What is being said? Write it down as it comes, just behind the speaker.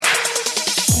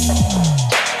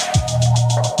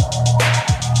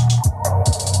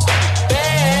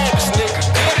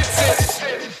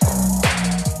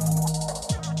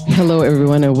Hello,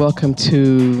 everyone, and welcome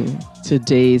to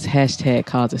today's hashtag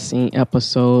Cause a Scene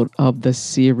episode of the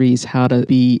series How to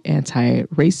Be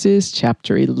Anti-Racist,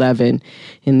 Chapter 11.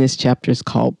 And this chapter is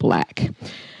called Black.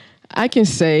 I can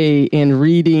say in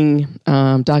reading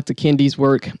Dr. Kendi's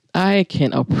work, I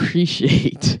can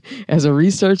appreciate as a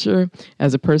researcher,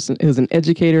 as a person who's an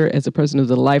educator, as a person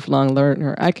who's a lifelong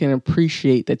learner, I can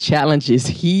appreciate the challenges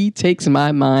he takes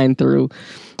my mind through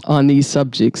on these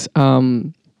subjects.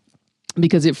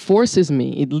 Because it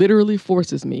literally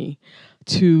forces me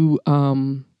to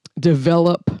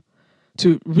develop,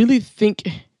 to really think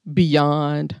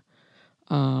beyond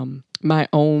my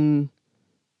own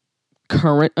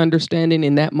current understanding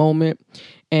in that moment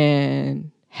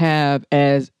and have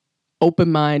as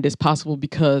open mind as possible,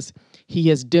 because he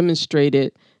has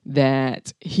demonstrated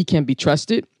that he can be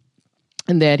trusted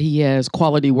and that he has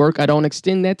quality work. I don't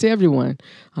extend that to everyone.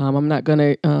 I'm not going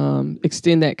to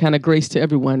extend that kind of grace to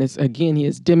everyone. He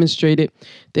has demonstrated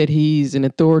that he's an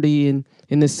authority in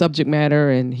this subject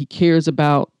matter, and he cares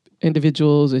about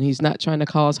individuals, and he's not trying to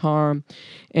cause harm.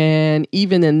 And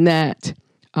even in that,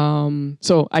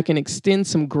 so I can extend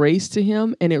some grace to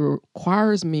him, and it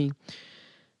requires me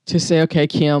to say, okay,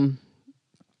 Kim,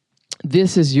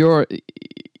 this is your...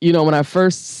 when I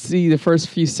first see the first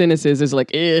few sentences, it's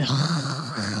like,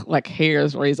 like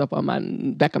hairs raise up on my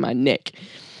back of my neck.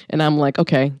 And I'm like,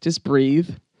 okay, just breathe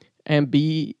and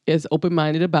be as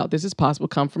open-minded about this as possible.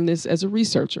 Come from this as a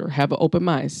researcher. Have an open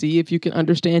mind. See if you can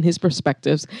understand his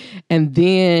perspectives, and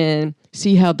then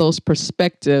see how those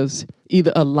perspectives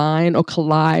either align or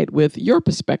collide with your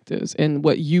perspectives and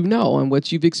what you know and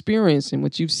what you've experienced and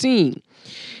what you've seen.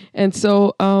 And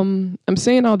so I'm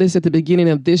saying all this at the beginning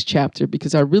of this chapter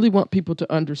because I really want people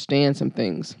to understand some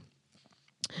things.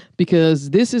 Because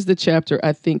this is the chapter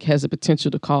I think has the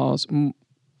potential to cause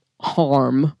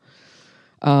harm.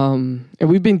 And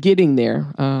we've been getting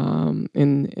there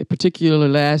in particular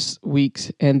last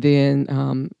week's, and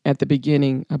then at the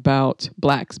beginning about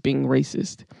blacks being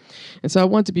racist. And so I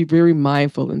want to be very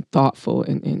mindful and thoughtful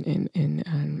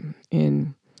and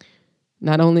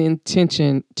not only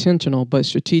intentional, but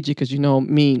strategic, because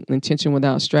intention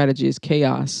without strategy is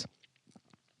chaos.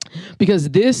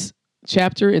 Because this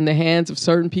chapter in the hands of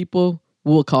certain people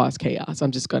will cause chaos. I'm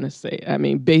just going to say,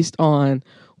 based on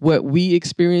what we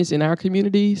experience in our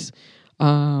communities,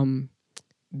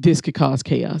 this could cause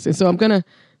chaos. And so I'm going to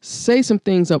say some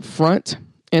things up front,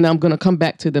 and I'm going to come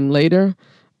back to them later,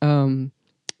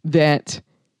 that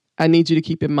I need you to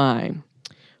keep in mind.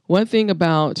 One thing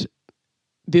about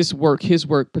this work, his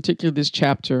work, particularly this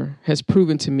chapter, has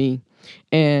proven to me,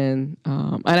 and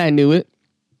I knew it.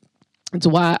 It's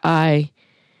why I'm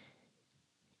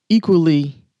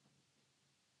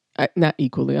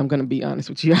going to be honest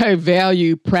with you. I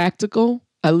value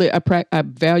I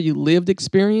value lived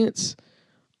experience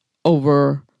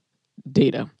over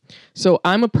data. So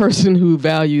I'm a person who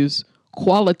values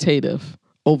qualitative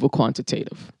over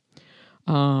quantitative.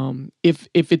 If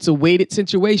it's a weighted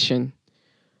situation,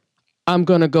 I'm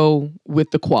going to go with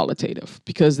the qualitative,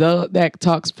 because that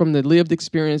talks from the lived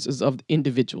experiences of the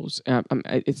individuals.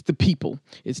 It's the people.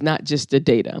 It's not just the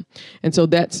data. And so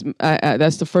that's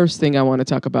the first thing I want to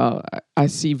talk about. I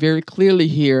see very clearly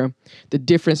here the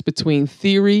difference between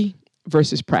theory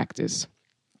versus practice.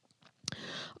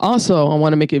 Also, I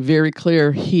want to make it very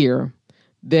clear here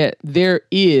that there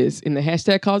is, in the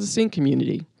hashtag Cause a Scene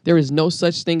community, there is no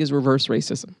such thing as reverse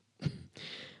racism.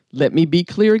 Let me be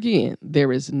clear again.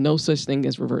 There is no such thing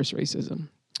as reverse racism.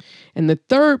 And the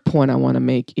third point I want to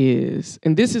make is,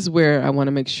 and this is where I want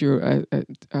to make sure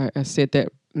I said that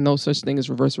no such thing as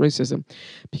reverse racism,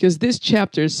 because this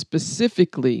chapter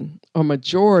specifically, or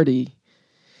majority,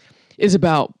 is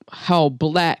about how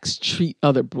blacks treat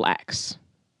other blacks.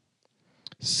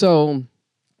 So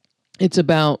it's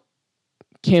about,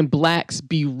 can blacks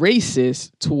be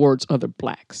racist towards other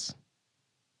blacks?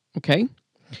 Okay?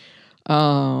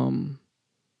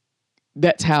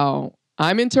 That's how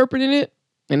I'm interpreting it.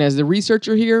 And as the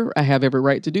researcher here, I have every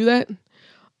right to do that.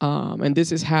 And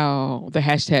this is how the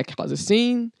hashtag Cause a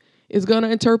Scene is going to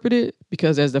interpret it,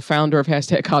 because as the founder of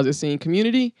hashtag Cause a Scene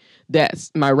community,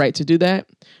 that's my right to do that.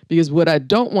 Because what I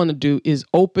don't want to do is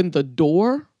open the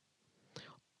door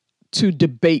to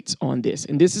debates on this.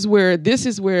 And this is where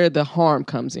the harm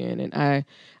comes in. And I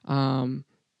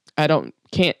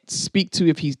can't speak to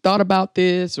if he's thought about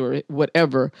this or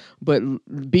whatever, but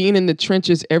being in the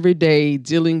trenches every day,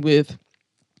 dealing with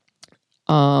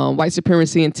white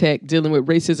supremacy in tech, dealing with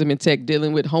racism in tech,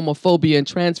 dealing with homophobia and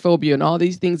transphobia and all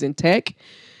these things in tech,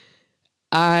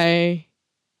 we've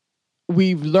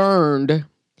learned,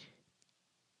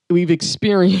 we've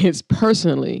experienced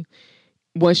personally,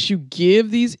 once you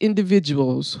give these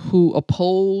individuals who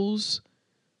oppose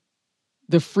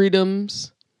the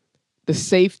freedoms, the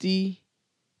safety,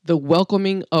 the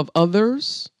welcoming of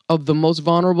others, of the most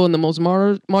vulnerable and the most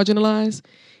marginalized,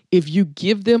 if you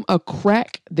give them a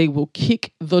crack, they will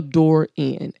kick the door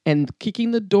in. And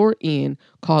kicking the door in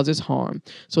causes harm.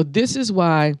 So this is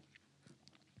why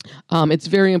it's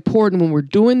very important when we're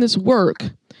doing this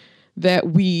work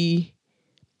that we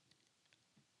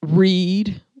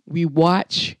read, we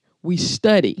watch, we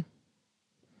study,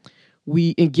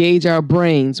 we engage our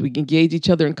brains, we engage each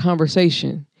other in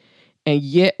conversation. And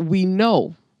yet we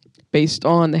know, based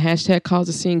on the hashtag Cause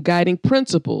a Scene guiding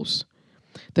principles,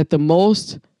 that the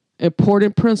most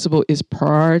important principle is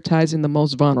prioritizing the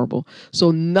most vulnerable.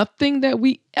 So nothing that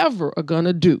we ever are going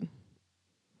to do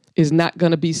is not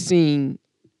going to be seen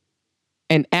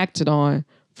and acted on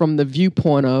from the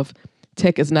viewpoint of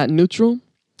tech is not neutral.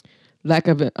 Tech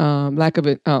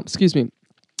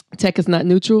is not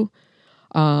neutral.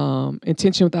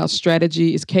 Intention without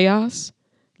strategy is chaos.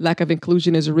 Lack of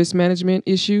inclusion is a risk management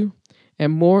issue.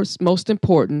 And most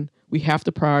important, we have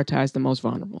to prioritize the most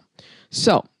vulnerable.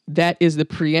 So that is the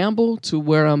preamble to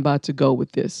where I'm about to go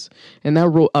with this. And I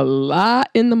wrote a lot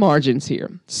in the margins here.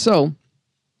 So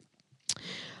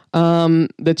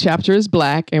the chapter is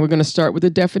Black, and we're going to start with the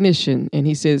definition. And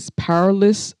he says,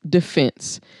 powerless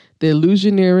defense, the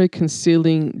illusionary,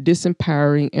 concealing,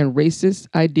 disempowering, and racist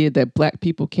idea that Black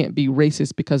people can't be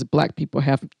racist because Black people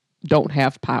don't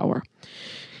have power.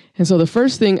 And so the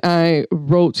first thing I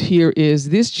wrote here is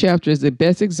this chapter is the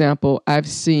best example I've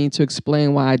seen to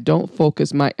explain why I don't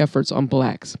focus my efforts on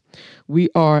Blacks. We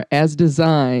are, as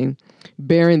designed,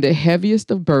 bearing the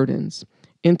heaviest of burdens,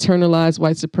 internalized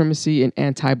white supremacy and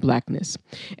anti-Blackness.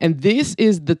 And this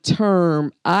is the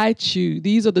term I choose.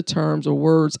 These are the terms or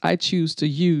words I choose to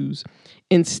use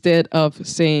instead of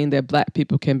saying that Black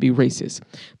people can be racist.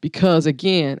 Because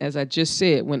again, as I just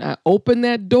said, when I open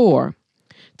that door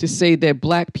to say that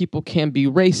Black people can be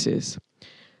racist,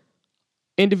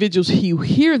 individuals who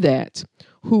hear that,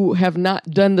 who have not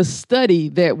done the study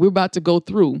that we're about to go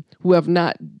through, who have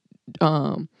not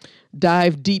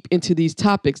dive deep into these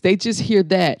topics, they just hear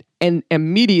that and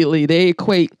immediately they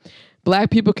equate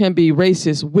Black people can be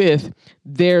racist with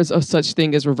there's a such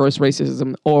thing as reverse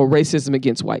racism or racism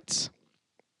against whites.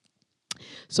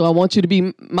 So I want you to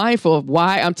be mindful of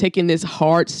why I'm taking this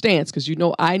hard stance, because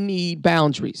I need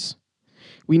boundaries.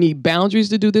 We need boundaries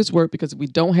to do this work, because if we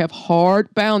don't have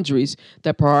hard boundaries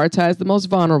that prioritize the most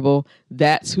vulnerable,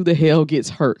 that's who the hell gets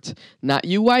hurt. Not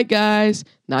you white guys,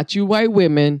 not you white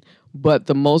women, but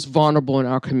the most vulnerable in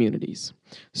our communities.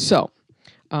 So,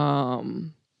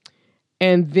 and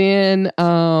then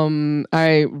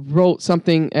I wrote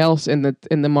something else in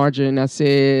the margin. I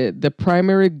said the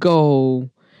primary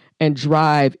goal and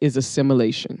drive is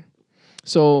assimilation.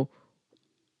 So,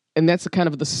 and that's kind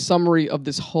of the summary of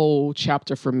this whole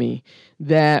chapter for me,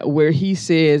 that where he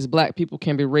says Black people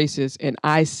can be racist, and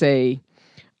I say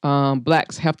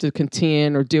Blacks have to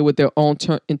contend or deal with their own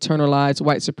internalized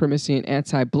white supremacy and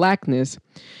anti-Blackness,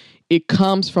 it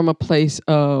comes from a place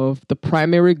of the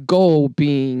primary goal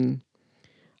being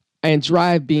and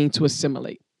drive being to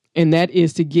assimilate. And that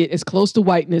is to get as close to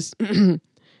whiteness,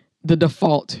 the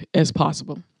default, as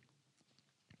possible.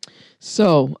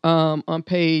 So on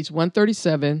page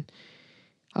 137,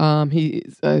 he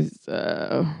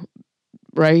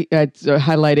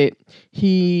highlighted,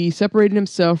 he separated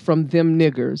himself from them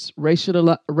niggers,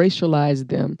 racialized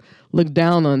them, looked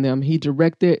down on them. He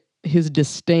directed his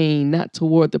disdain not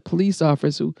toward the police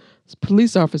officers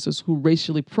who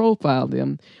racially profiled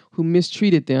them, who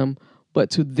mistreated them,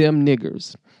 but to them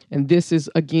niggers. And this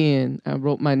is, again, I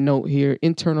wrote my note here,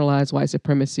 internalized white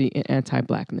supremacy and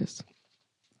anti-Blackness.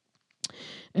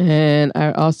 And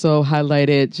I also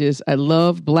highlighted I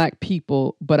love Black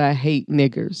people, but I hate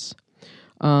niggers.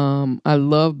 I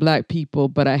love Black people,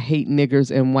 but I hate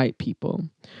niggers and white people.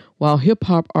 While hip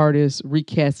hop artists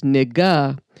recast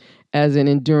nigga as an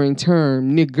enduring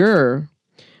term, nigger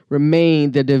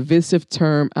remained the divisive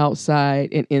term outside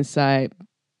and inside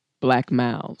Black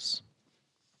mouths.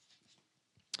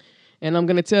 And I'm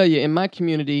going to tell you, in my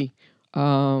community,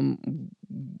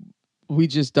 we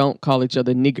just don't call each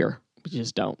other nigger. We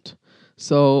just don't.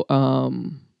 So,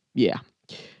 yeah.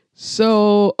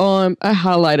 So I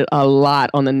highlighted a lot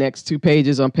on the next two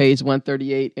pages, on page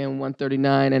 138 and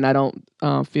 139, and I don't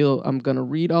feel I'm going to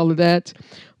read all of that.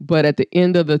 But at the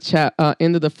end of the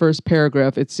end of the first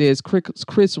paragraph, it says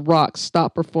Chris Rock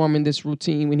stopped performing this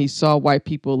routine when he saw white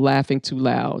people laughing too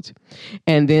loud.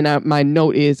 And then my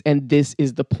note is, and this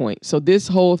is the point. So this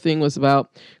whole thing was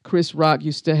about Chris Rock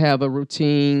used to have a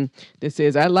routine that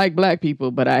says, I like black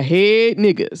people, but I hate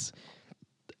niggas.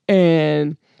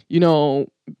 And, you know,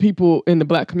 people in the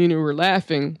black community were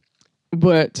laughing,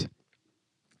 but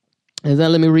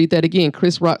let me read that again.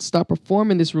 Chris Rock stopped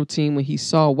performing this routine when he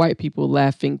saw white people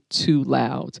laughing too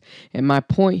loud. And my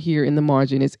point here in the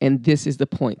margin is, and this is the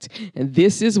point. And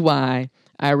this is why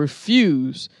I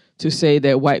refuse to say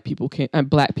that black people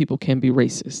can be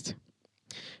racist.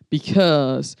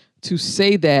 Because to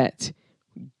say that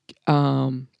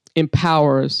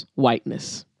empowers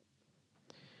whiteness.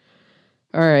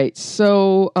 All right,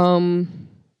 so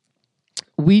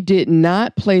we did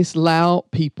not place loud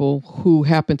people who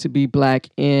happen to be black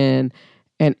in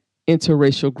an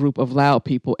interracial group of loud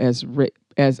people as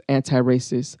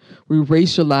anti-racist. We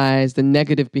racialized the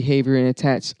negative behavior and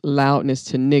attached loudness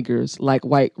to niggers like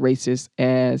white racists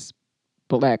as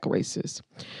black racists.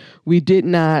 We did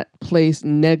not place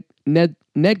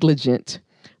negligent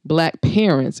black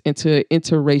parents into an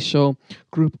interracial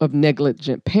group of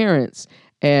negligent parents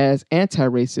as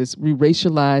anti-racist. We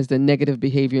racialized the negative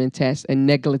behavior and attached and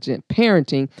negligent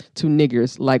parenting to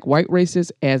niggers like white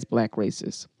racists as black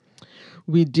racists.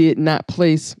 We did not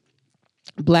place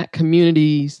black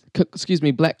criminals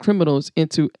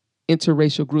into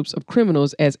interracial groups of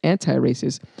criminals as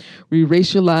anti-racist. We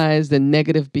racialized the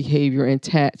negative behavior and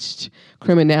attached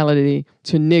criminality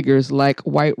to niggers like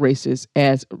white racists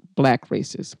as black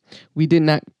racists. We did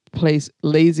not place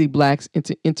lazy blacks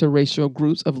into interracial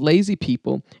groups of lazy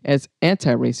people as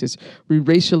anti-racist. We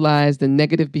racialized the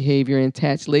negative behavior and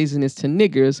attached laziness to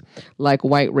niggers like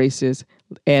white racists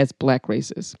as black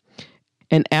racists.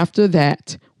 And after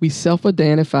that, we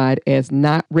self-identified as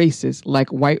not racist like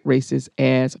white racists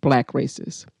as black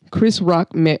racists. Chris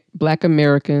Rock met black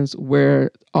Americans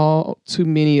where all too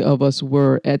many of us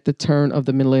were at the turn of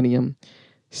the millennium,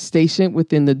 stationed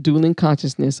within the dueling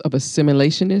consciousness of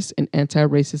assimilationist and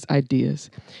anti-racist ideas,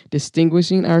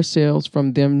 distinguishing ourselves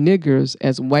from them niggers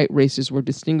as white racists were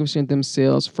distinguishing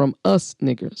themselves from us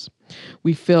niggers.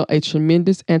 We felt a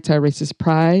tremendous anti-racist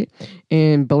pride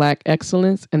in black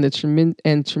excellence and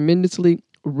tremendously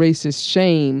racist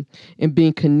shame in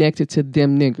being connected to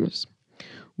them niggers.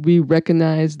 We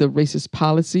recognized the racist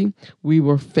policy we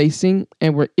were facing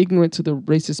and were ignorant to the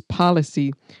racist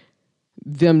policy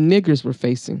them niggers were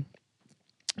facing.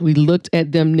 We looked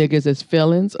at them niggers as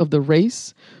felons of the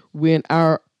race when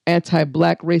our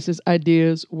anti-black racist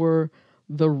ideas were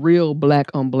the real black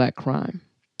on black crime.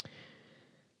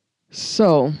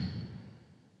 So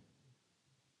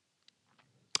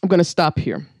I'm going to stop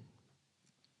here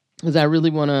because I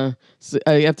really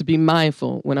I have to be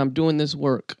mindful when I'm doing this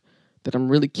work that I'm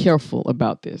really careful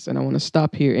about this. And I want to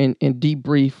stop here and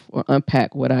debrief or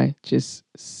unpack what I just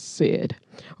said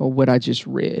or what I just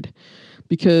read.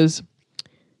 Because,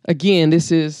 again,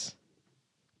 this is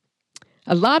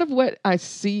a lot of what I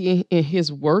see in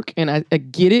his work, and I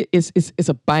get it, it's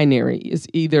a binary. It's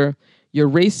either you're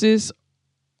racist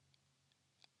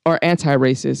or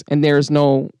anti-racist, and there is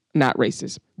no not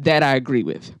racist. That I agree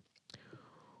with.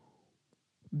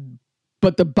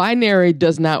 But the binary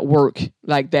does not work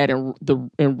like that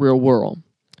in real world.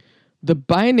 The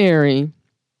binary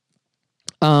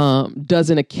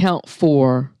doesn't account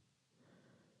for,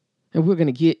 and we're going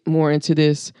to get more into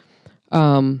this,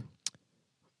 but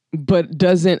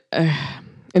doesn't, and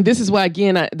this is why,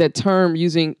 again, that term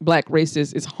using black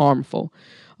racist is harmful.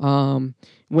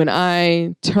 When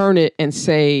I turn it and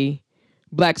say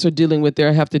blacks have to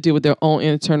deal with their own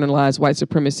internalized white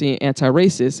supremacy and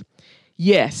anti-racist,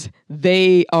 yes,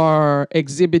 they are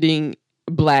exhibiting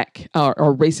black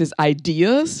or racist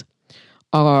ideas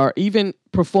or even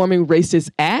performing racist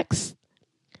acts,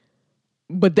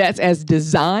 but that's as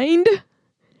designed,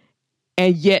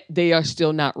 and yet they are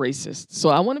still not racist. So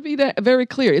I want to be that very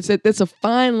clear. It's a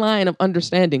fine line of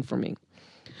understanding for me.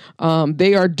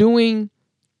 They are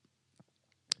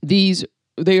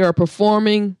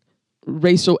performing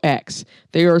racial acts.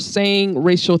 They are saying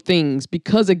racial things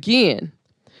because, again,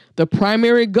 the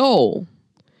primary goal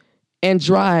and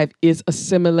drive is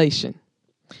assimilation.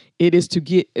 It is to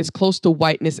get as close to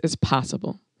whiteness as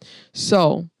possible.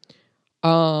 So,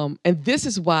 and this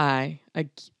is why,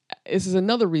 this is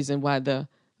another reason why the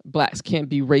blacks can't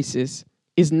be racist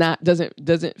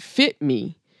doesn't fit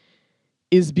me,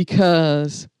 is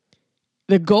because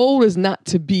the goal is not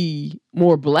to be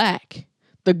more black.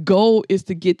 The goal is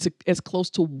to get to as close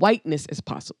to whiteness as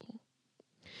possible.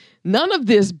 None of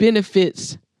this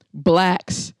benefits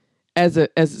blacks as an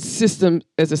institution,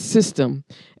 as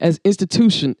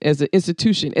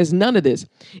none of this.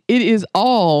 It is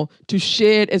all to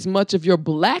shed as much of your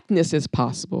blackness as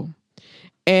possible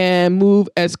and move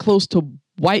as close to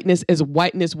whiteness as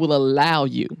whiteness will allow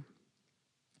you.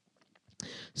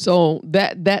 So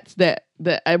that's that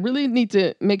I really need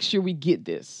to make sure we get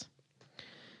this.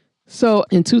 So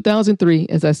in 2003,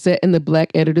 as I sat in the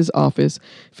black editor's office,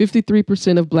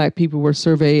 53% of black people were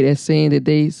surveyed as saying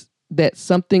that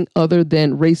something other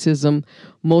than racism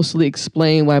mostly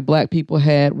explained why black people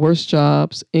had worse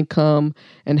jobs, income,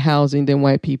 and housing than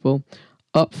white people,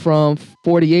 up from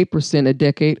 48% a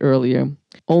decade earlier.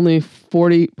 Only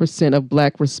 40% of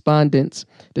black respondents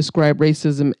described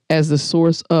racism as the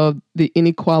source of the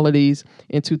inequalities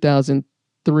in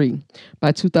 2003.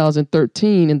 By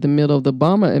 2013, in the middle of the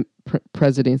Obama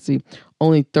presidency,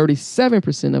 only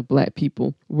 37% of black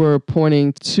people were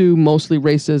pointing to mostly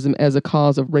racism as a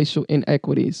cause of racial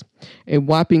inequities. A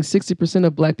whopping 60%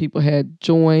 of black people had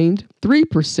joined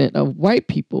 3% of white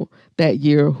people that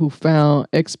year who found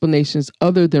explanations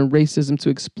other than racism to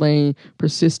explain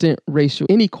persistent racial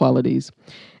inequalities,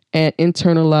 and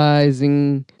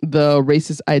internalizing the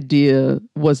racist idea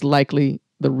was likely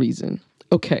the reason.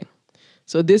 Okay,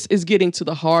 so this is getting to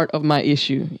the heart of my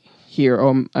issue here,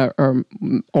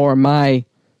 or my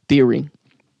theory.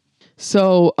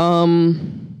 So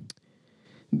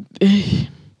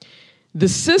the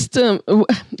system,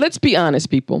 let's be honest,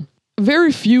 people.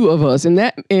 Very few of us, and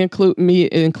that include me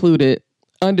included,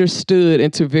 understood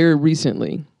until very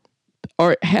recently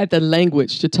or had the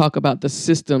language to talk about the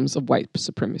systems of white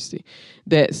supremacy,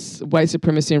 that white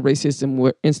supremacy and racism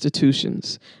were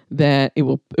institutions, that it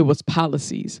was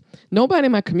policies. Nobody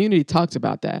in my community talks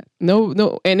about that.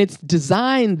 No, and it's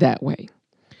designed that way.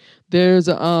 There's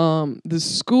the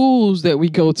schools that we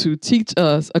go to teach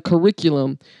us a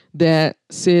curriculum that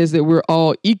says that we're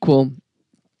all equal.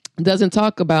 It doesn't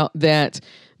talk about that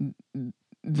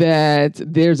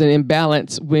there's an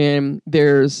imbalance when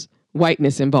there's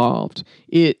whiteness involved.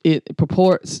 It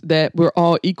purports that we're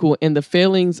all equal, and the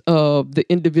failings of the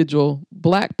individual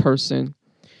black person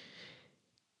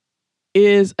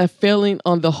is a failing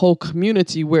on the whole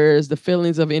community, whereas the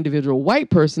failings of an individual white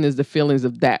person is the failings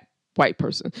of that white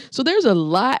person. So there's a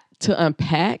lot to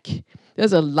unpack.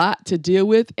 There's a lot to deal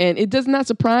with, and it does not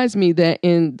surprise me that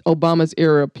in Obama's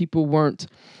era, people weren't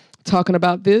talking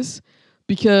about this,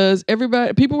 because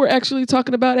people were actually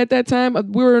talking about at that time,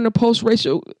 we were in a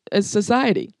post-racial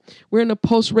society. We're in a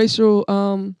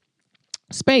post-racial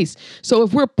space. So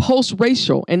if we're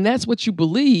post-racial and that's what you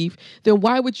believe, then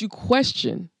why would you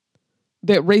question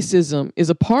that racism is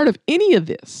a part of any of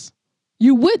this?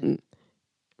 You wouldn't.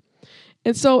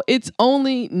 And so it's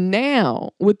only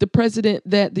now with the president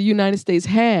that the United States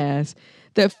has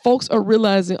that folks are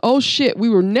realizing, oh shit, we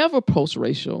were never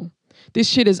post-racial. This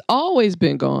shit has always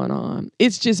been going on.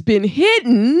 It's just been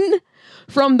hidden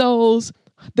from those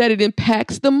that it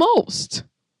impacts the most.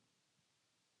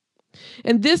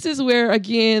 And this is where,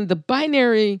 again, the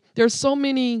binary, there's so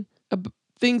many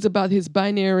things about his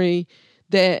binary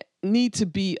that need to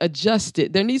be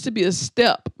adjusted. There needs to be a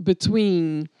step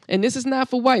between, and this is not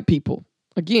for white people.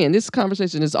 Again, this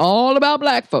conversation is all about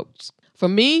black folks. For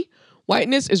me,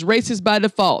 whiteness is racist by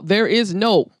default. There is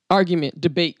no argument,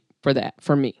 debate for that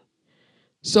for me.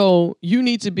 So you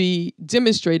need to be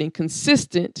demonstrating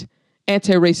consistent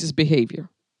anti-racist behavior.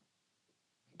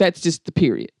 That's just the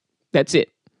period. That's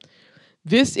it.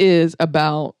 This is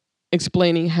about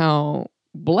explaining how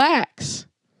blacks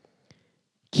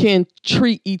can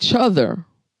treat each other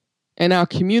and our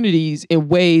communities in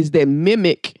ways that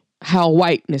mimic how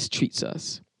whiteness treats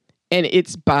us. And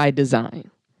it's by design.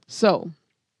 So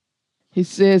he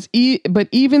says, but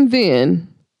even then,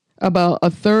 about a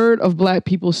third of black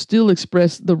people still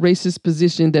express the racist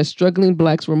position that struggling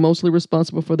blacks were mostly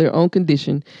responsible for their own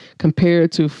condition,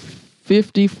 compared to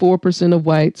 54% of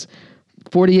whites,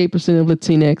 48% of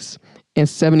Latinx, and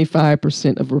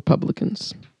 75% of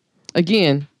Republicans.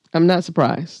 Again, I'm not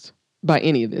surprised by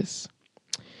any of this.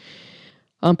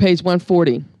 On page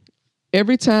 140,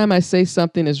 every time I say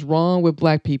something is wrong with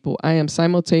black people, I am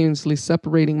simultaneously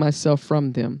separating myself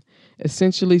from them,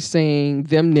 essentially saying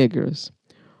them niggers.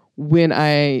 When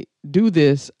I do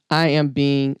this, I am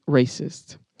being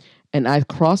racist. And I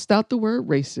crossed out the word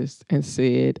racist and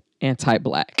said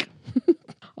anti-black.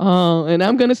 And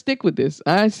I'm going to stick with this.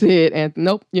 I said,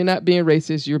 nope, you're not being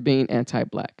racist. You're being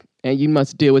anti-black. And you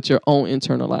must deal with your own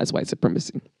internalized white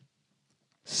supremacy.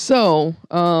 So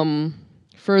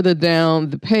further down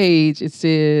the page, it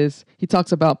says, he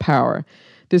talks about power.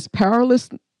 This powerless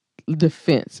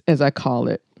defense, as I call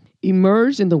it,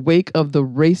 emerged in the wake of the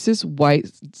racist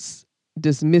whites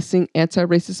dismissing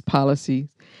anti-racist policies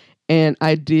and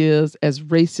ideas as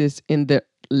racist in the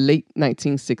late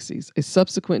 1960s. A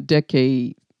subsequent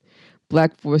decade,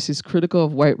 Black voices critical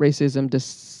of white racism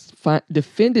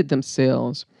defended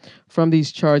themselves from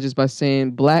these charges by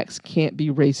saying Blacks can't be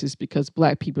racist because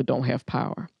Black people don't have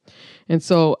power. And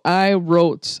so I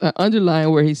wrote,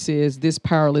 underline where he says this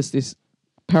powerless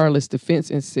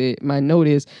defense, and said, my note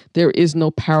is, there is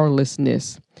no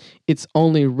powerlessness. It's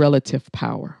only relative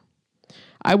power.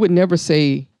 I would never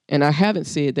say, and I haven't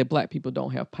said that Black people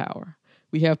don't have power.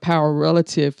 We have power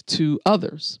relative to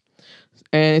others.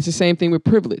 And it's the same thing with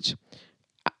privilege.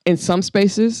 In some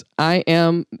spaces, I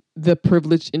am the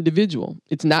privileged individual.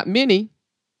 It's not many.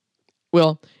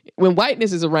 Well, when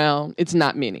whiteness is around, it's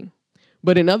not many.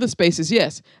 But in other spaces,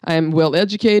 yes, I am well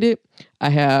educated.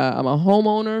 I'm a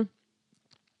homeowner.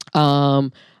 I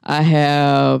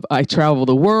travel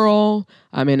the world.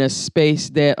 I'm in a space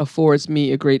that affords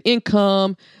me a great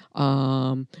income.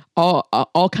 All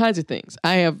kinds of things.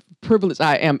 I have privilege.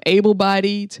 I am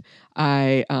able-bodied.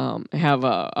 I have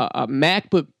a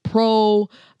MacBook Pro.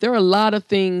 There are a lot of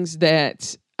things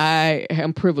that I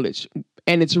am privileged,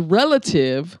 and it's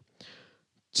relative.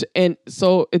 And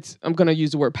so I'm going to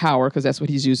use the word power because that's what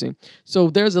he's using. So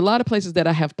there's a lot of places that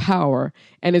I have power,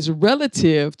 and it's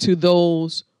relative to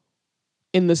those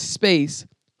in the space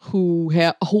who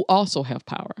also have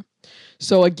power.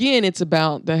 So again, it's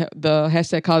about the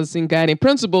hashtag Cause the Scene guiding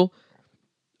principle,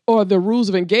 or the rules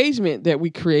of engagement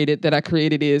that I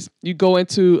created is you go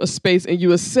into a space and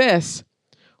you assess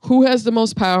who has the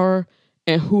most power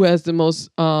and who has the most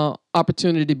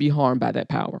opportunity to be harmed by that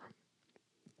power.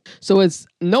 So it's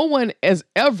no one is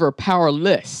ever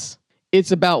powerless.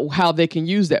 It's about how they can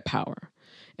use that power.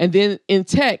 And then in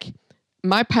tech,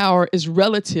 my power is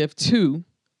relative to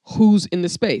who's in the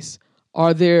space.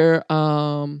 Are there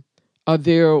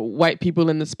white people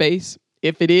in the space?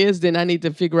 If it is, then I need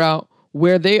to figure out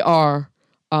where they are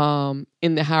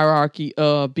in the hierarchy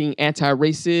of being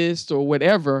anti-racist or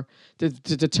whatever to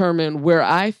determine where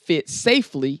I fit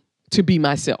safely to be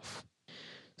myself.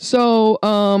 So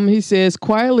he says,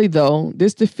 quietly though,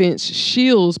 this defense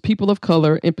shields people of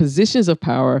color in positions of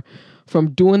power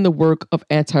from doing the work of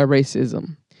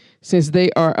anti-racism, since they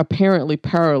are apparently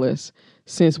powerless,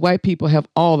 since white people have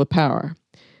all the power.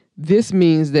 This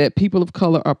means that people of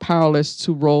color are powerless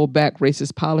to roll back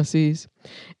racist policies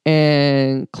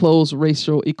and close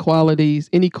racial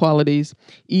inequalities,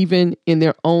 even in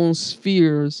their own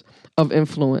spheres of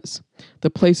influence,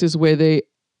 the places where they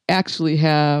actually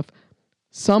have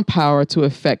some power to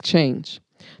affect change.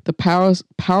 The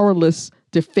powerless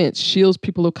defense shields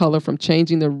people of color from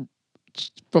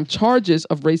from charges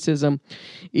of racism,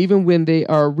 even when they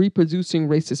are reproducing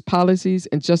racist policies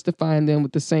and justifying them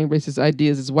with the same racist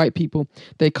ideas as white people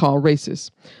they call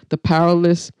racist. The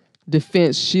powerless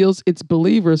defense shields its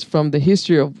believers from the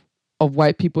history of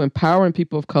white people empowering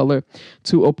people of color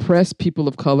to oppress people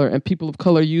of color, and people of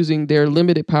color using their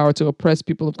limited power to oppress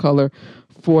people of color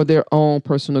for their own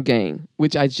personal gain,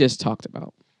 which I just talked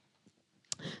about.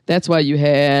 That's why you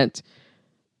had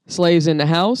slaves in the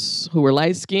house who were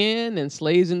light-skinned and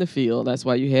slaves in the field. That's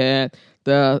why you had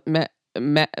the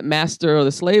master or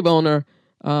the slave owner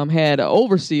had an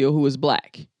overseer who was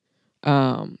black,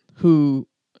 who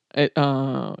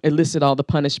elicited all the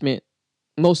punishment,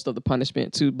 most of the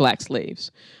punishment to black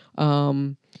slaves.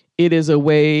 It is a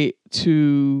way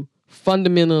to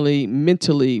fundamentally,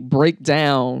 mentally break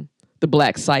down the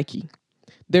black psyche.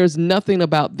 There's nothing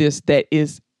about this that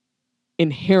is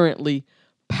inherently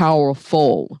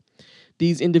powerful.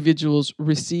 These individuals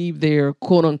receive their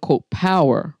quote unquote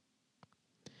power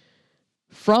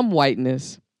from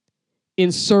whiteness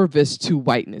in service to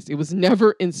whiteness. It was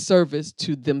never in service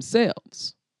to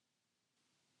themselves.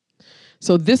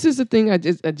 So this is the thing I'm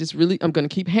going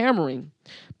to keep hammering,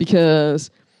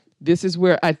 because this is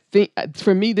where I think,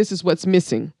 for me, this is what's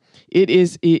missing.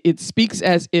 It speaks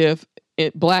as if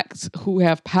blacks who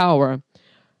have power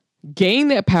gain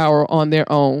that power on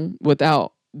their own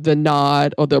without the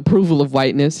nod or the approval of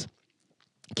whiteness,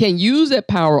 can use that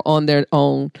power on their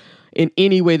own in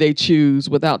any way they choose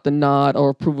without the nod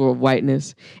or approval of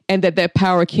whiteness, and that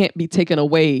power can't be taken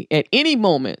away at any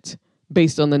moment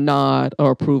based on the nod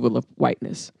or approval of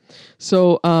whiteness.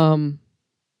 So,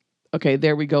 okay,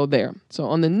 there we go there. So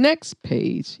on the next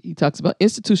page, he talks about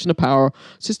institutional power,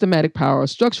 systematic power,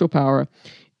 structural power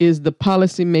is the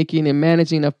policy making and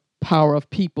managing of power of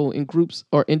people in groups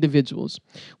or individuals.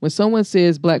 When someone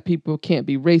says black people can't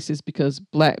be racist because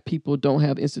black people don't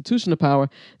have institutional power,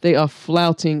 they are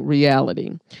flouting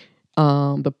reality.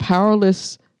 The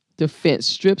powerless defense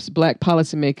strips black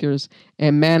policymakers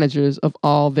and managers of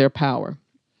all their power.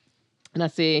 And I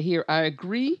said here, I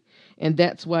agree, and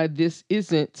that's why this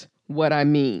isn't what I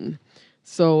mean.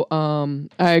 So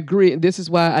I agree. This is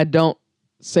why I don't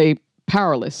say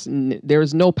powerless. There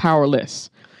is no powerless.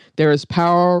 There is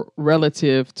power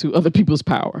relative to other people's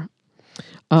power.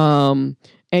 And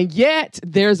yet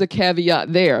there's a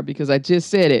caveat there, because I just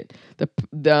said it.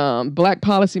 The black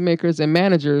policymakers and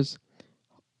managers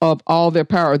of all their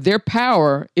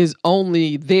power is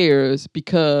only theirs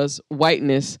because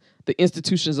whiteness, the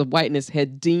institutions of whiteness,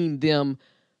 had deemed them,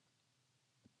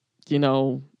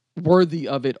 worthy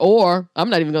of it. Or I'm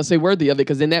not even going to say worthy of it,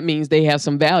 because then that means they have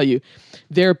some value.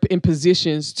 They're in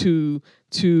positions to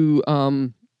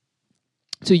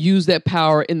use that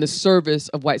power in the service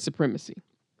of white supremacy.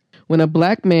 When a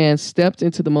black man stepped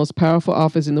into the most powerful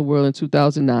office in the world in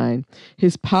 2009,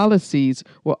 his policies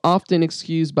were often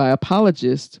excused by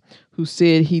apologists who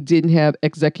said he didn't have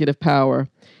executive power,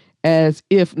 as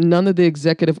if none of the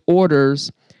executive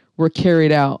orders were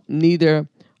carried out. Neither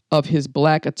of his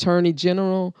black attorney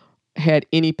general had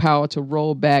any power to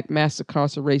roll back mass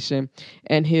incarceration,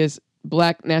 and his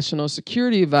black national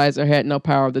security advisor had no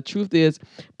power. The truth is,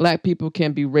 black people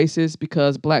can be racist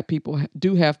because black people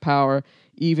do have power,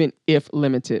 even if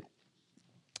limited.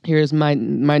 Here's my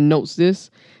notes. This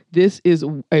is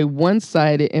a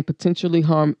one-sided and potentially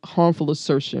harmful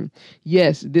assertion.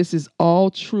 Yes, this is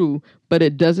all true, but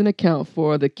it doesn't account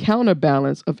for the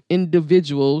counterbalance of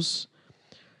individuals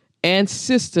and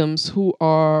systems who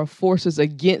are forces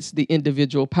against the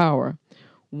individual power.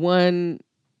 One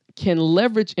can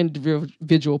leverage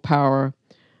individual power,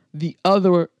 the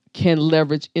other can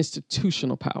leverage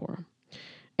institutional power.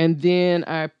 And then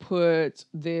I put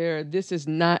there, this is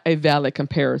not a valid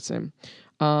comparison.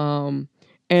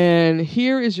 And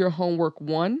here is your homework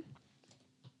 1.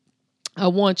 I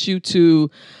want you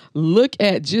to look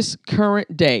at just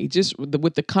current day, just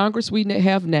with the Congress we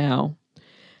have now,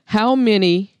 how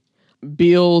many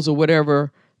bills or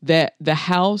whatever that the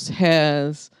House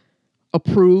has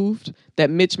approved that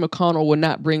Mitch McConnell will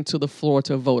not bring to the floor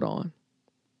to vote on.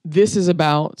 This is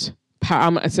about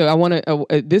power. So I want to.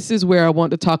 This is where I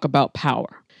want to talk about power,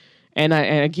 and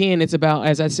again, it's about,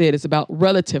 as I said, it's about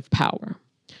relative power.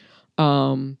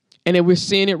 And then we're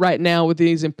seeing it right now with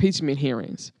these impeachment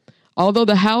hearings. Although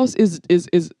the House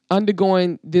is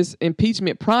undergoing this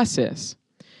impeachment process,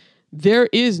 there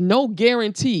is no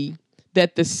guarantee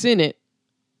that the Senate,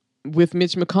 with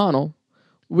Mitch McConnell,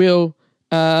 will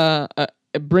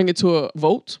bring it to a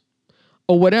vote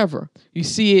or whatever. You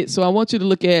see it. So I want you to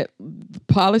look at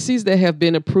policies that have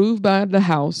been approved by the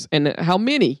House and how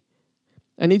many.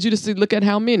 I need you to look at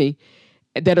how many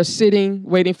that are sitting,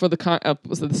 waiting for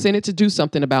the Senate to do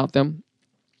something about them.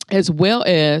 As well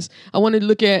as I want to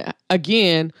look at,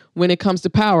 again, when it comes to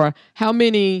power, how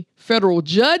many federal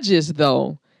judges,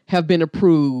 though, have been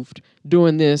approved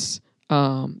during this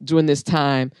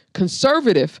time.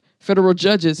 Conservative federal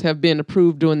judges have been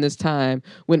approved during this time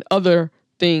when other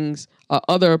things,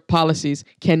 other policies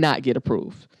cannot get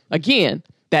approved. Again,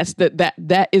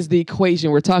 that is the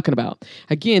equation we're talking about.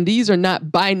 Again, these are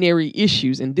not binary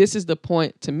issues, and this is the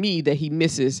point to me that he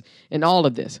misses in all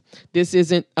of this. This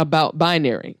isn't about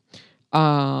binary.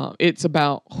 It's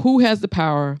about who has the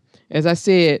power. As I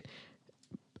said,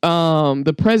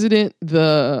 the president,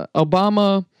 the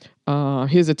Obama,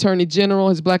 his attorney general,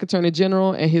 his black attorney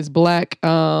general, and his black,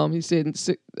 he said,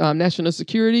 national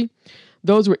security.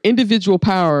 Those were individual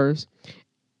powers,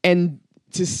 and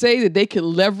to say that they could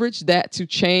leverage that to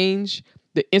change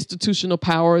the institutional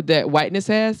power that whiteness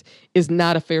has is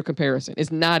not a fair comparison.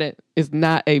 I'm not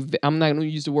going to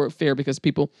use the word fair because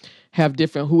people have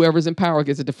different, whoever's in power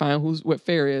gets to define what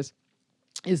fair is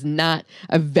not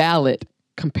a valid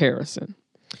comparison.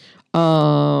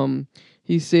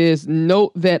 He says,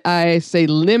 note that I say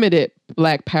limited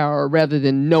black power rather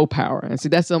than no power. And see,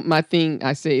 that's my thing.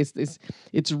 I say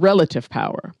it's relative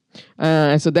power.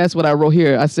 And so that's what I wrote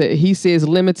here. I said, he says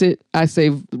limited, I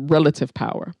say relative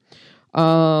power.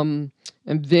 And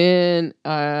then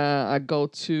I go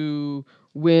to,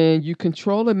 when you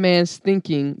control a man's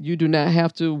thinking, you do not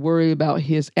have to worry about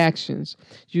his actions.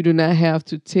 You do not have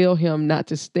to tell him not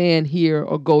to stand here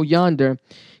or go yonder.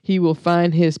 He will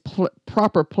find his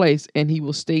proper place and he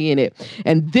will stay in it.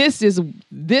 And this is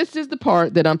the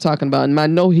part that I'm talking about. And my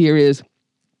note here is,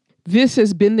 this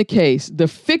has been the case. The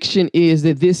fiction is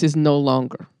that this is no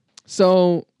longer.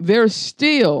 So they're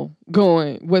still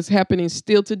going. What's happening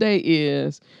still today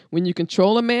is when you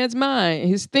control a man's mind,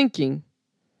 his thinking,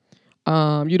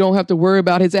 you don't have to worry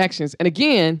about his actions. And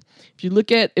again,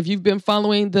 if you've been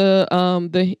following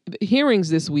the hearings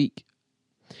this week,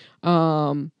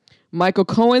 Michael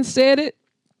Cohen said it,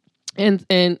 and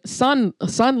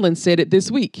Sondland said it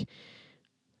this week.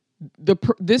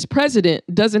 This president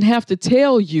doesn't have to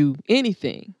tell you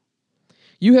anything.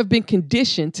 You have been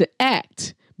conditioned to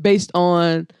act based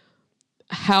on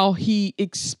how he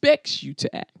expects you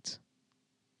to act.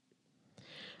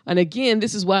 And again,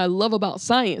 this is what I love about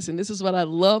science, and this is what I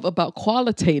love about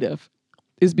qualitative,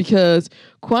 is because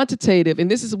quantitative,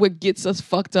 and this is what gets us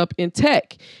fucked up in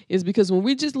tech, is because when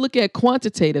we just look at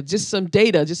quantitative, just some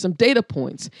data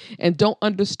points, and don't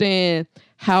understand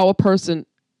how a person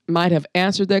might have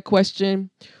answered that question,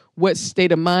 what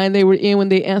state of mind they were in when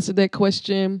they answered that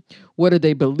question, what are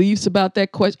their beliefs about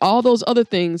that question, all those other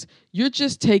things, you're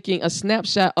just taking a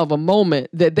snapshot of a moment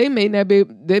that they may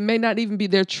not even be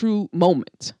their true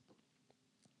moment.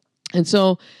 And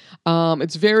so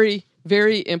it's very,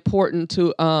 very important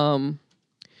to,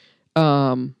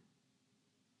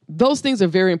 those things are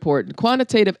very important,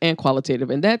 quantitative and qualitative.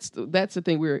 And that's the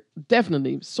thing we're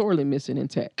definitely sorely missing in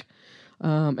tech.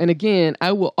 And again,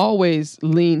 I will always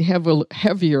lean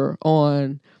heavier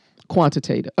on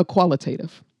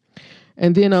qualitative.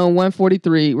 And then on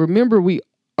 143, remember we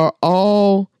are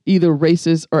all either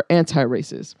racist or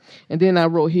anti-racist. And then I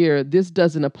wrote here, this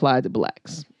doesn't apply to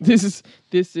blacks. This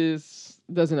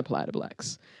doesn't apply to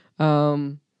blacks.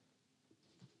 So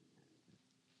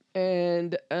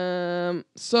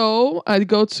I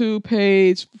go to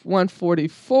page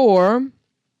 144.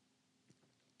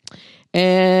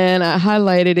 And I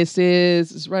highlighted, it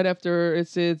says, it's right after it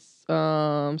says,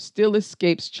 still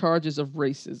escapes charges of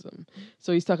racism.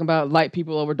 So he's talking about light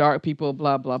people over dark people,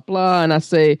 blah, blah, blah. And I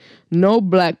say, no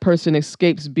black person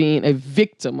escapes being a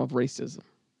victim of racism.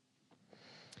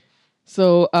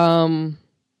 So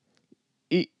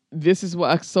this is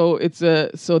why,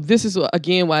 this is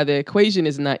again why the equation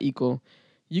is not equal.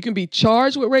 You can be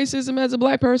charged with racism as a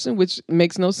black person, which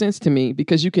makes no sense to me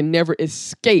because you can never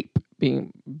escape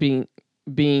being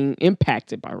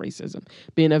impacted by racism,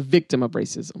 being a victim of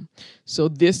racism. So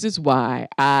this is why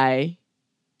I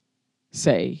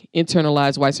say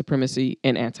internalized white supremacy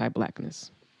and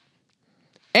anti-blackness.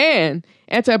 And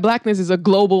anti-blackness is a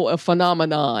global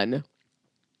phenomenon.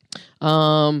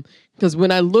 Because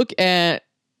when I look at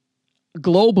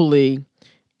globally,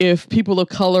 if people of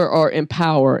color are in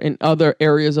power in other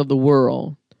areas of the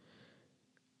world,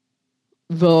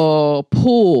 the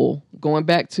pull, going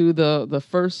back to the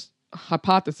first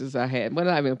hypothesis I had, well,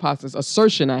 not even hypothesis,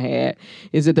 assertion I had,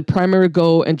 is that the primary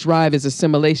goal and drive is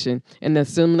assimilation, and the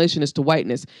assimilation is to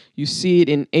whiteness. You see it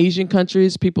in Asian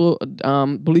countries, people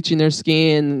bleaching their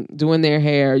skin, doing their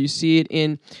hair. You see it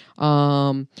in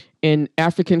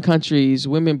African countries,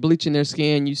 women bleaching their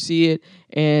skin. You see it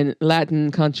in Latin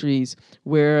countries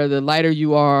where the lighter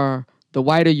you are, the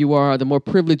whiter you are, the more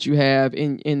privilege you have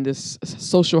in this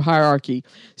social hierarchy.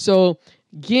 So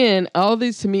again, all of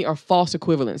these to me are false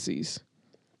equivalencies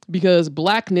because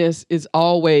blackness is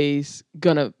always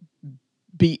going to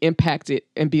be impacted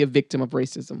and be a victim of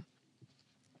racism.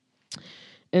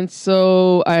 And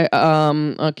so I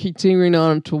continuing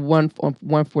on to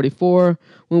 144.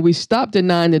 When we stop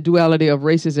denying the duality of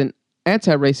racist and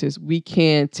anti-racist, we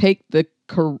can take the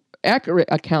accurate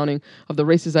accounting of the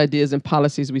racist ideas and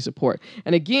policies we support.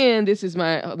 And again, this is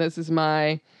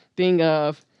my thing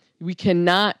of we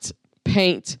cannot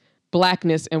paint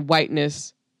blackness and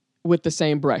whiteness with the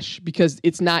same brush because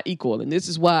it's not equal. And this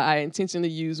is why I intentionally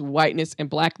use whiteness and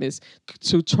blackness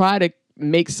to try to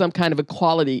make some kind of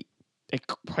equality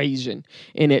equation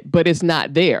in it, but it's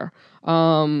not there.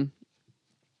 And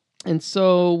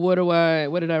so what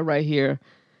did I write here?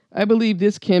 I believe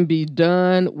this can be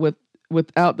done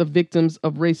without the victims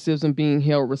of racism being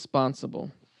held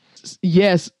responsible.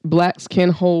 Yes, blacks can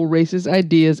hold racist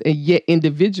ideas and yet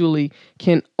individually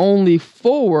can only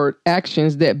forward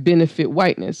actions that benefit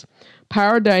whiteness.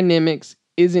 Power dynamics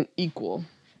isn't equal.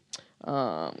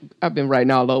 I've been writing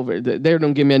all over it. They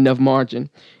don't give me enough margin.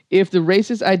 If the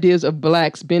racist ideas of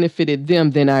blacks benefited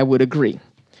them, then I would agree.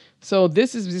 So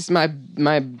this is just my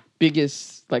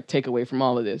biggest takeaway from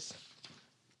all of this.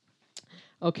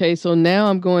 Okay, so now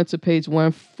I'm going to page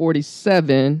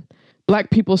 147. Black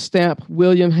people stamp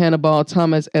William Hannibal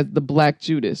Thomas as the Black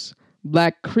Judas.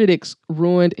 Black critics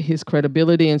ruined his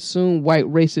credibility, and soon white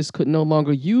racists could no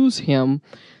longer use him,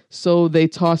 so they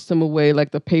tossed him away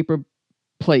like the paper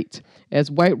plate, as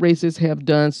white racists have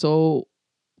done so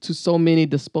to so many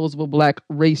disposable black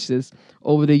racists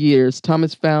over the years.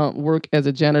 Thomas found work as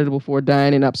a janitor before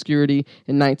dying in obscurity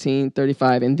in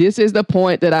 1935. And this is the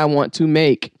point that I want to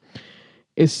make.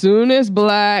 As soon as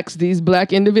these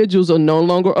black individuals are no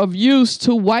longer of use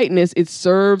to whiteness, it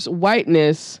serves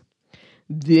whiteness,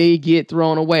 they get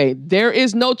thrown away. There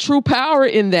is no true power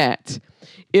in that.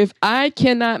 If I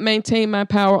cannot maintain my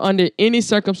power under any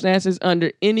circumstances,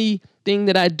 under anything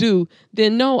that I do,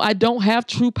 then no, I don't have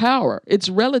true power. It's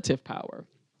relative power.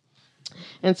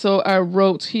 And so I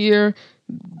wrote here,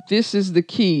 this is the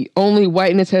key. Only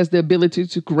whiteness has the ability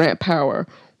to grant power.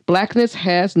 Blackness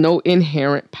has no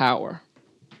inherent power.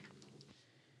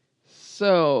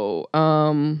 So,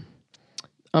 on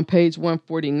page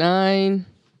 149,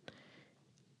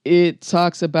 it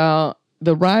talks about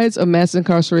the rise of mass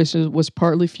incarceration was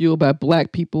partly fueled by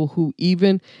Black people who,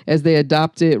 even as they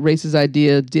adopted racist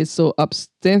idea, did so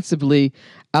ostensibly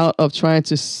out of trying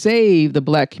to save the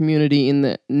Black community in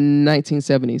the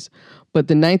 1970s. But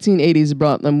the 1980s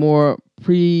brought a more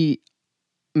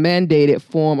mandated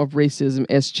form of racism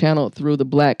as channeled through the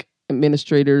Black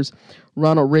administrators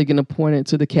Ronald Reagan appointed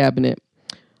to the cabinet.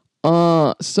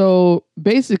 So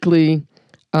basically,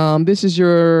 this is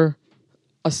your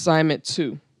assignment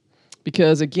 2,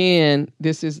 because again,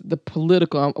 this is the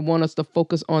political. I want us to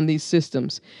focus on these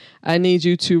systems. I need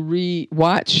you to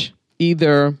watch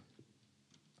either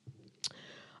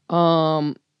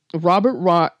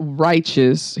Robert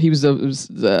Righteous. He was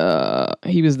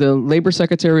the labor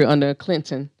secretary under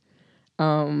Clinton.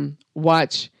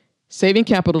 Watch Saving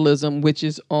Capitalism, which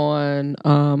is on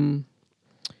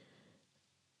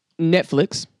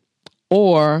Netflix,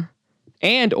 or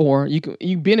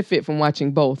you benefit from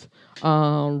watching both.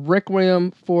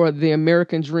 Requiem for the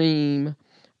American Dream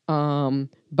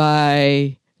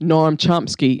by Noam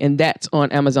Chomsky, and that's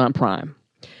on Amazon Prime.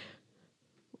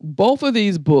 Both of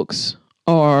these books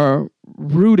are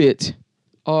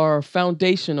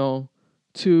foundational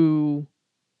to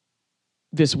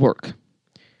this work.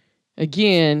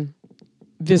 Again,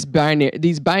 these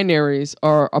binaries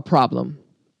are a problem,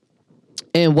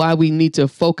 and why we need to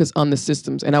focus on the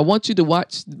systems. And I want you to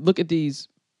look at these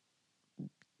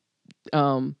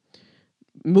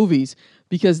movies,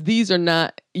 because these are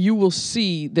not, you will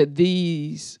see that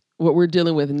what we're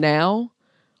dealing with now,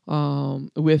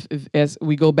 as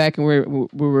we go back and we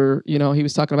were, he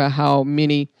was talking about how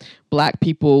many Black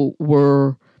people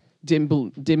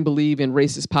didn't believe in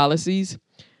racist policies.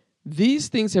 These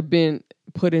things have been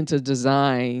put into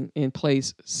design in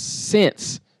place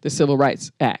since the Civil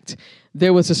Rights Act.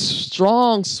 There was a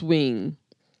strong swing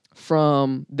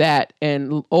from that,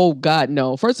 and oh God,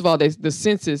 no. First of all, the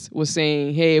census was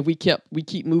saying, hey, if we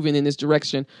keep moving in this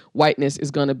direction, whiteness is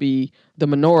going to be the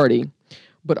minority.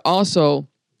 But also,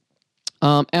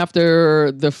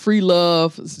 after the free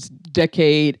love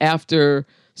decade, after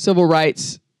civil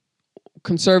rights,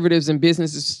 conservatives and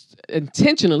businesses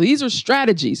intentionally, these are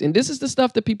strategies, and this is the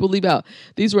stuff that people leave out.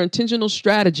 These were intentional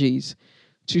strategies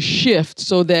to shift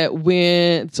so that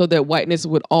whiteness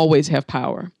would always have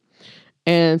power.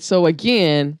 And so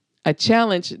again, I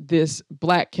challenge this: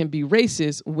 Black can be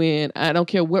racist when, I don't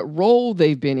care what role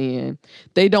they've been in,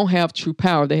 they don't have true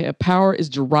power. Power is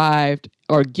derived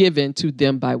or given to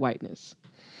them by whiteness.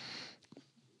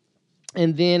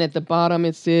 And then at the bottom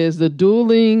it says the duel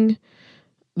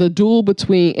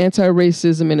between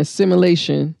anti-racism and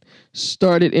assimilation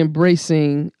started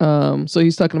embracing, so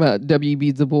he's talking about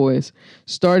W.B. Du Bois,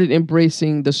 started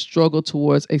embracing the struggle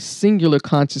towards a singular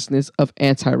consciousness of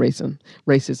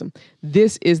anti-racism.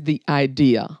 This is the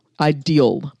ideal.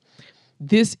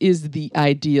 This is the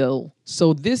ideal.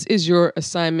 So this is your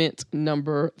assignment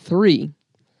number 3.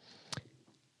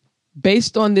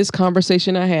 Based on this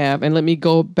conversation I have, and let me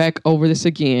go back over this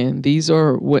again. This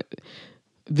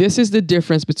is the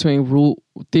difference between rule,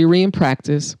 theory, and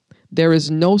practice. There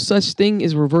is no such thing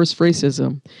as reverse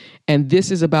racism, and this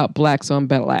is about Blacks on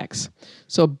Blacks.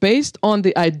 So based on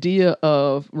the idea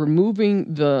of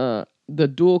removing the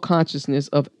dual consciousness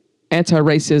of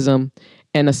anti-racism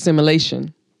and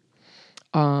assimilation,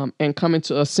 and coming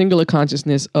to a singular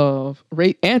consciousness of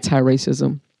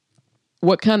anti-racism,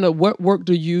 what work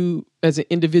do you as an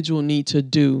individual need to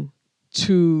do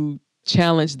to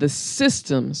challenge the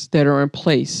systems that are in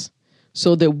place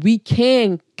so that we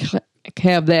can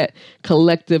have that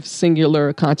collective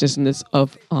singular consciousness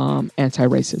of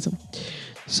anti-racism?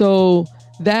 So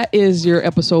that is your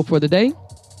episode for the day,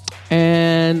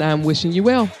 and I'm wishing you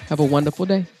well. Have a wonderful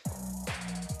day.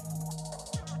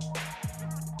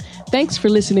 Thanks for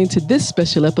listening to this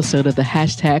special episode of the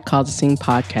 #Cause a Scene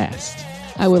podcast.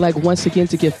 I would like once again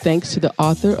to give thanks to the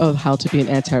author of How to Be an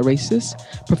Anti-Racist,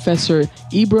 Professor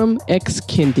Ibram X.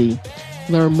 Kendi.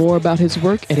 Learn more about his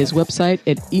work at his website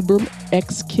at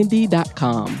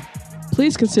ibramxkendi.com.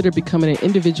 Please consider becoming an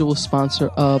individual sponsor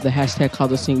of the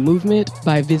 #Cause a Scene movement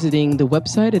by visiting the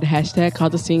website at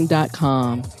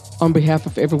 #causascene.com. On behalf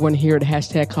of everyone here at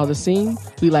 #Cause a Scene,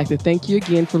 we'd like to thank you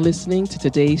again for listening to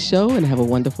today's show, and have a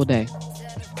wonderful day.